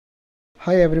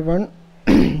Hi everyone,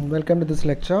 welcome to this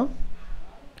lecture.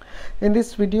 In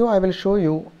this video I will show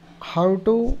you how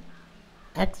to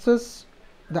access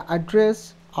the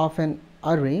address of an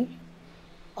array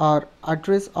or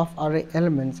address of array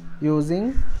elements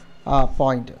using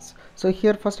pointers. So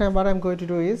here first time what I'm going to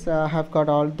do is I have got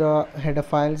all the header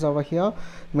files over here.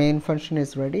 Main function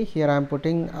is ready. Here I'm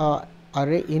putting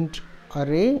array int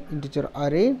array integer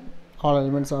array, all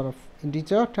elements are of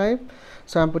integer type.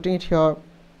 So I'm putting it here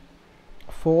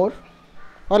 4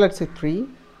 or let's say 3,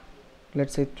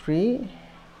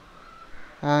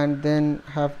 and then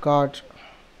have got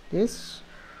this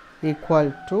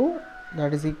equal to,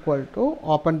 that is equal to,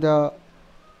 open the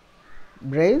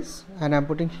brace, and I'm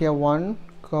putting here 1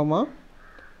 comma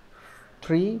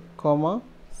 3 comma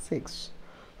 6.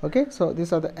 Okay, so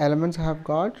these are the elements I have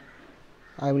got.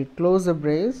 I will close the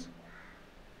brace,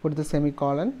 put the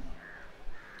semicolon.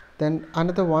 Then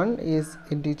another one is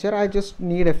integer. I just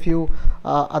need a few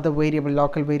other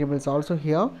local variables also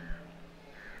here.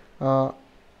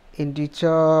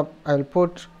 Integer, I will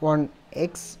put one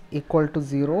x equal to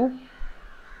 0.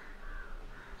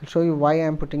 I'll show you why I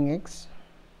am putting x.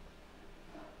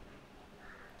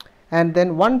 And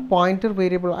then one pointer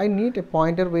variable. I need a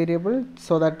pointer variable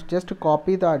so that just to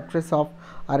copy the address of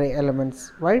array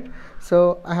elements, right?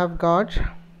 So I have got,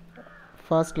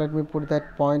 first let me put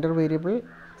that pointer variable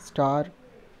star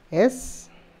s.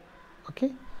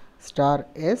 Okay, star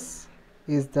s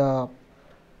is the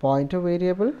pointer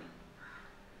variable.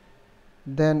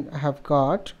 Then I have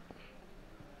got,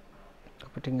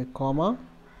 putting a comma,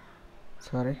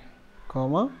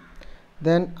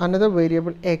 then another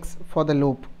variable x for the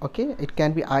loop. Okay, it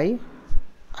can be I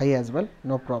as well,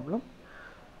 no problem,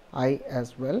 I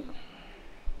as well.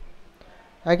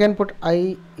 I can put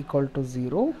I equal to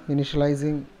 0,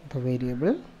 initializing the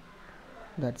variable.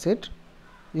 That's it.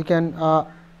 You can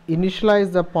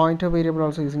initialize the pointer variable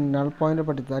also using null pointer,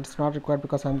 but that's not required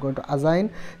because I'm going to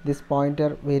assign this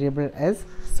pointer variable as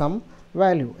some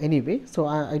value anyway, so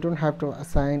I don't have to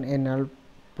assign a null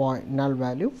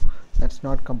value. That's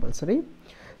not compulsory.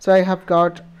 So I have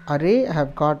got array, I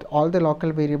have got all the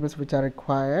local variables which are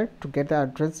required to get the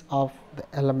address of the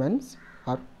elements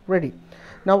are ready.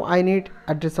 Now I need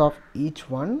address of each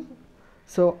one,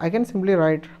 so I can simply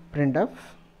write printf.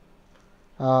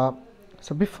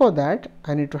 So before that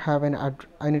I need to have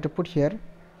I need to put here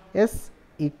s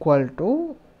equal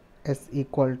to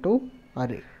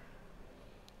array.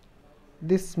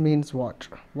 This means what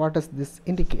does this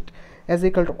indicate? S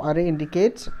equal to array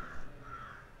indicates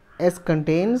s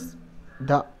contains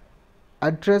the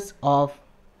address of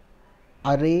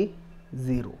array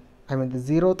 0, I mean the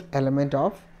 0th element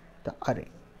of the array.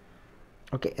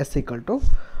 Okay, s equal to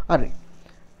array.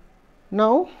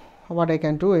 Now what I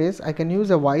can do is I can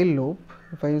use a while loop.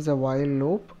 If I use a while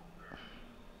loop,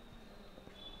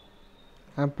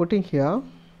 I am putting here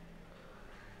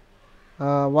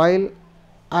while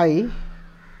I,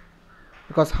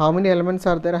 because how many elements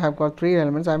are there? I have got 3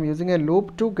 elements. I am using a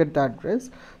loop to get the address.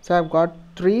 So I have got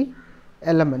 3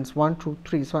 elements, 1 2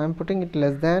 3. So I am putting it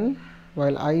less than,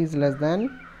 while I is less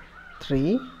than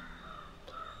 3,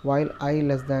 while I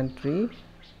less than 3,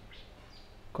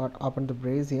 got open the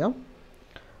brace here.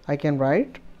 I can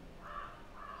write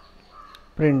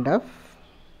printf.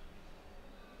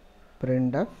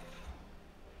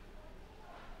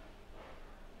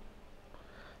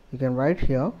 You can write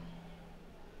here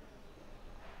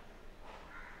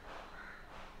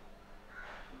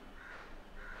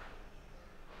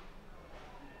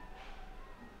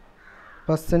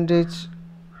percentage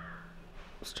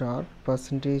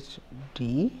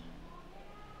 %d.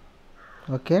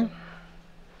 Okay,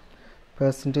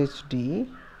 %d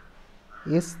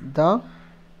is the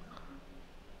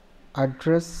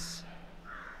address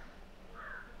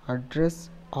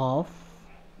of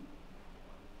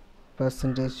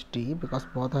 %d, because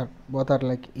both are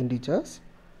like integers.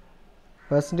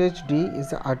 %d is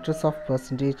the address of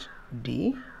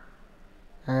 %d,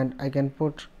 and I can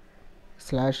put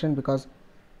 /n because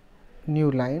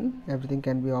new line, everything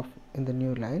can be off in the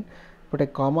new line. Put a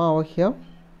comma over here.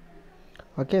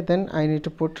 Okay, then I need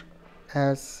to put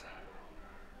as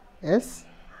s.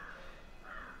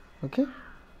 Okay,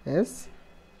 s,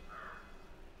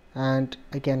 and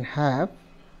I can have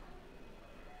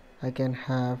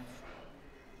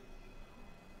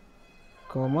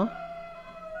comma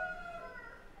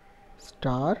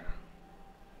star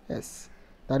s.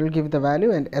 That will give the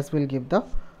value and s will give the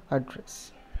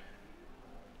address.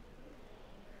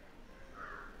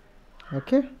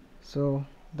 Okay, so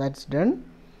that's done.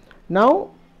 Now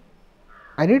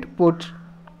I need to put,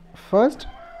 first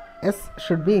s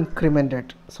should be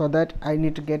incremented, so that I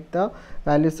need to get the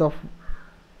values of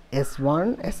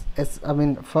S1 S I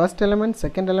mean first element,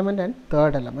 second element and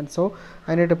third element. So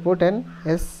I need to put an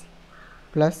S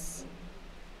plus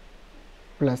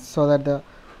plus, so that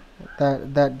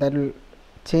that will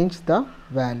change the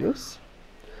values.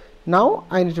 Now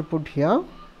I need to put here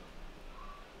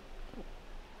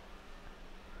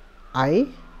I,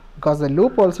 because the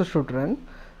loop also should run,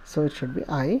 so it should be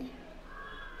I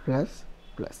plus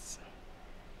plus.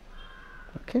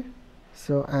 Okay,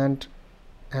 so and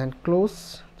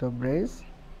close the brace.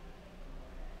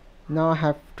 Now I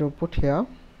have to put here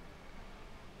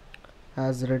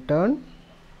as return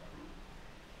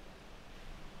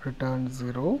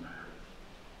 0,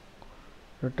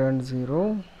 return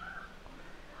 0.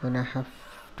 Then I have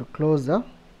to close the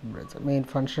brace, main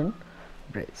function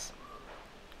brace.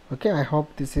 Okay, I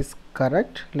hope this is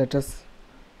correct. Let us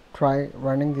try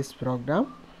running this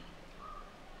program.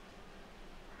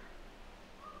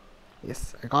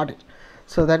 Yes, I got it.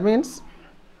 So that means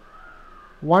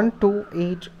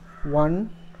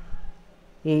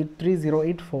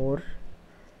 1281838084,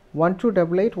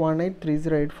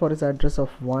 1288183084 is address of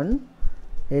 1,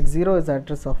 80 is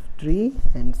address of 3,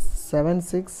 and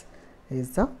 76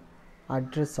 is the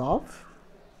address of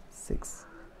 6.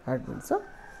 That means the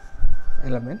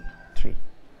element 3.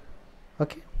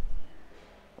 Okay,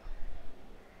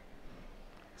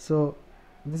 so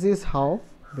this is how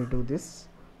we do this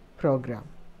program.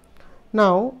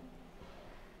 Now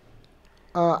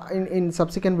in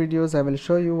subsequent videos I will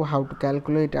show you how to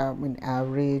calculate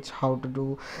average, how to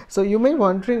do. So you may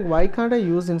wondering, why can't I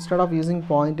use, instead of using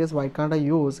pointers, why can't I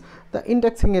use the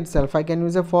indexing itself? I can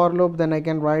use a for loop, then I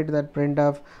can write that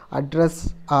printf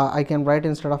address. I can write,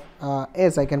 instead of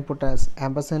s, I can put as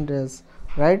ampersand s,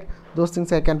 right? Those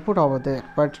things I can put over there.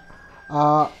 But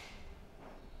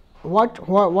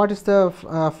what is the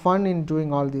fun in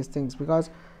doing all these things? Because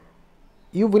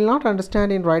you will not understand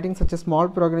in writing such a small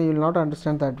program, you will not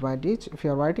understand the advantage. If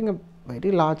you are writing a very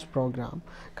large program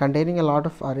containing a lot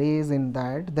of arrays in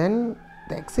that, then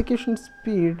the execution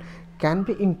speed can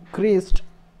be increased.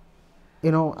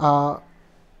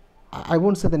 I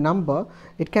won't say the number,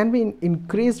 it can be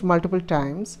increased multiple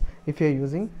times if you are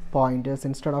using pointers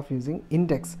instead of using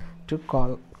index to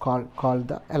call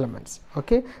the elements.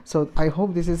 Okay, so I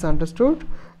hope this is understood,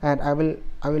 and I will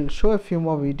show a few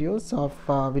more videos of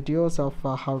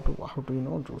how to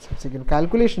do subsequent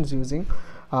calculations using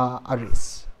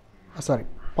arrays,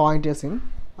 pointers in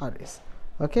arrays.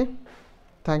 Okay,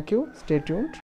 thank you, stay tuned.